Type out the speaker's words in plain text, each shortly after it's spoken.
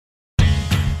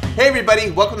Hey everybody,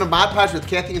 welcome to Mod Podge with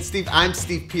Kathy and Steve. I'm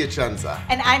Steve Piacenza.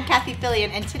 And I'm Kathy Fillion,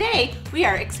 and today we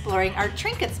are exploring our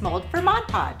trinkets mold for Mod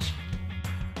Podge.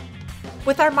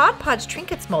 With our Mod Podge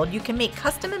trinkets mold, you can make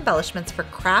custom embellishments for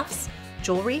crafts,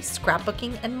 jewelry,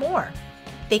 scrapbooking, and more.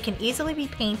 They can easily be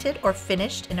painted or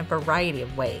finished in a variety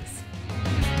of ways.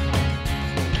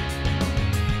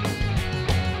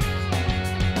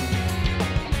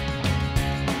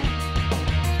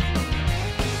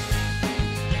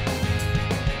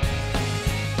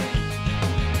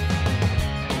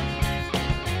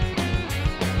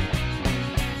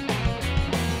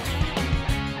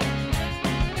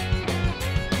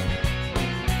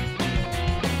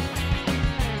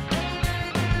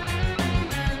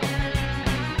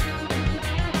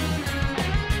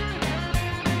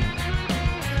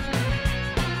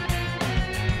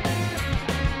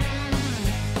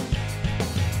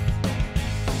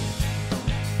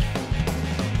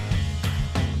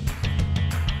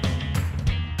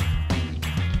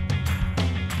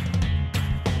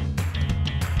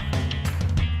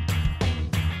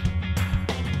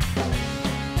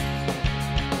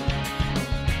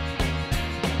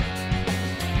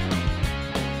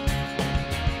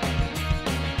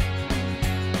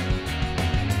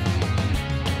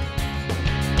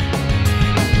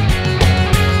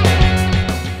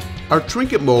 Our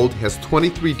trinket mold has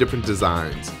 23 different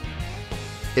designs.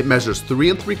 It measures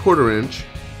 3 3/4 inch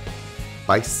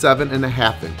by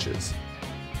 7.5 inches.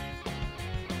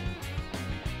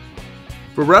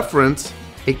 For reference,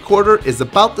 a quarter is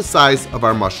about the size of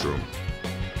our mushroom.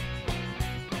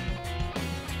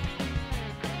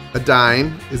 A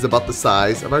dime is about the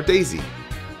size of our daisy.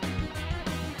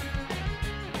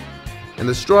 And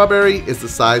the strawberry is the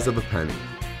size of a penny.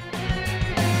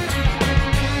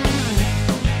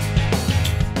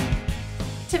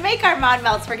 To make our mod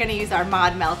melts, we're going to use our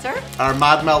mod melter, our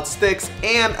mod melt sticks,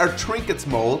 and our trinkets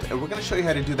mold, and we're going to show you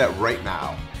how to do that right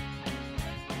now.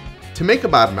 To make a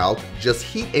mod melt, just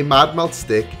heat a mod melt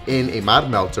stick in a mod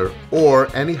melter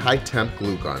or any high temp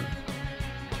glue gun.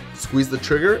 Squeeze the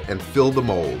trigger and fill the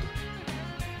mold.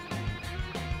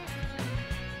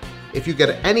 If you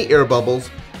get any air bubbles,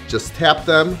 just tap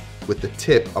them with the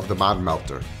tip of the mod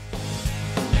melter.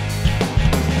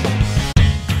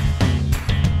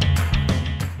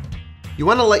 You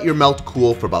want to let your melt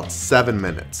cool for about 7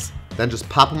 minutes. Then just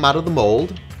pop them out of the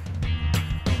mold.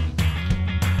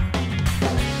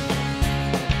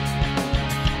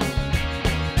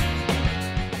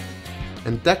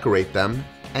 And decorate them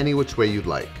any which way you'd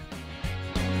like.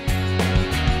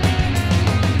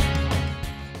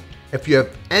 If you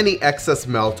have any excess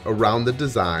melt around the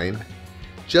design,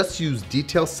 just use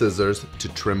detail scissors to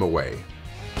trim away.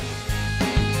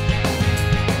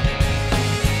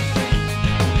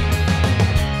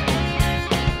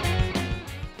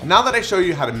 Now that I show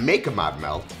you how to make a mod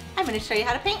melt, I'm going to show you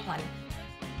how to paint one.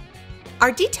 Our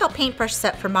detail paintbrush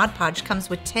set for Mod Podge comes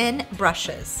with 10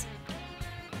 brushes.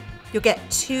 You'll get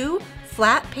 2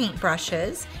 flat paint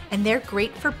brushes, and they're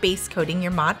great for base coating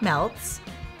your mod melts.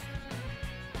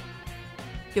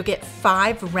 You'll get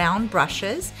 5 round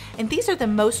brushes, and these are the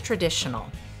most traditional.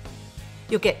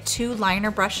 You'll get 2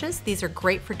 liner brushes. These are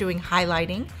great for doing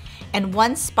highlighting, and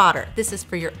 1 spotter. This is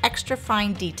for your extra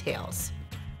fine details.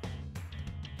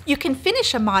 You can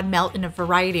finish a mod melt in a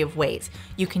variety of ways.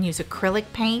 You can use acrylic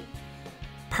paint,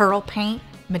 pearl paint,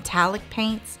 metallic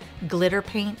paints, glitter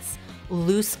paints,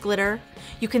 loose glitter.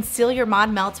 You can seal your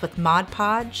mod melts with Mod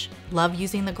Podge. Love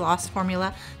using the gloss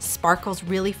formula. Sparkle's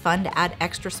really fun to add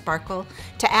extra sparkle.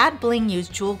 To add bling, use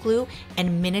jewel glue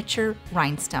and miniature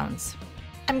rhinestones.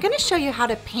 I'm going to show you how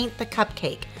to paint the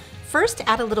cupcake. First,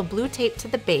 add a little blue tape to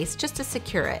the base just to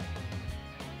secure it.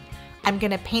 I'm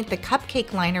going to paint the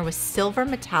cupcake liner with silver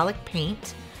metallic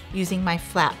paint using my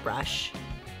flat brush.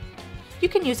 You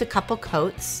can use a couple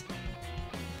coats.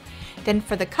 Then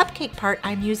for the cupcake part,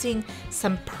 I'm using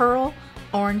some pearl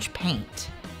orange paint.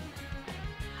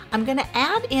 I'm going to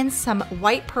add in some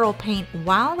white pearl paint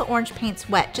while the orange paint's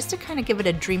wet, just to kind of give it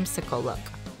a dreamsicle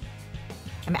look.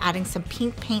 I'm adding some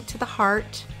pink paint to the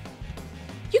heart.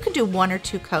 You can do 1 or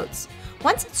 2 coats.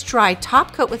 Once it's dry,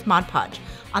 top coat with Mod Podge.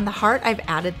 On the heart, I've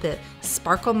added the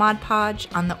sparkle Mod Podge.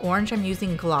 On the orange, I'm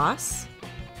using gloss.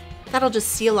 That'll just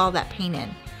seal all that paint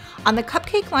in. On the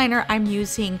cupcake liner, I'm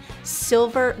using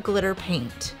silver glitter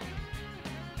paint.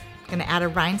 I'm gonna add a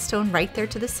rhinestone right there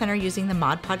to the center using the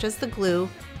Mod Podge as the glue.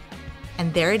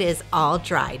 And there it is, all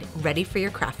dried, ready for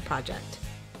your craft project.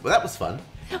 Well, that was fun.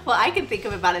 Well, I can think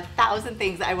of about 1,000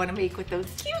 things I want to make with those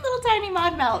cute little tiny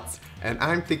mod melts. And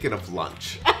I'm thinking of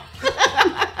lunch.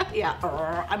 Yeah,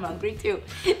 I'm hungry too.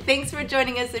 Thanks for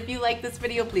joining us. If you like this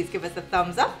video, please give us a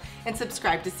thumbs up and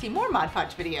subscribe to see more Mod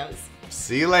Podge videos.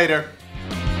 See you later.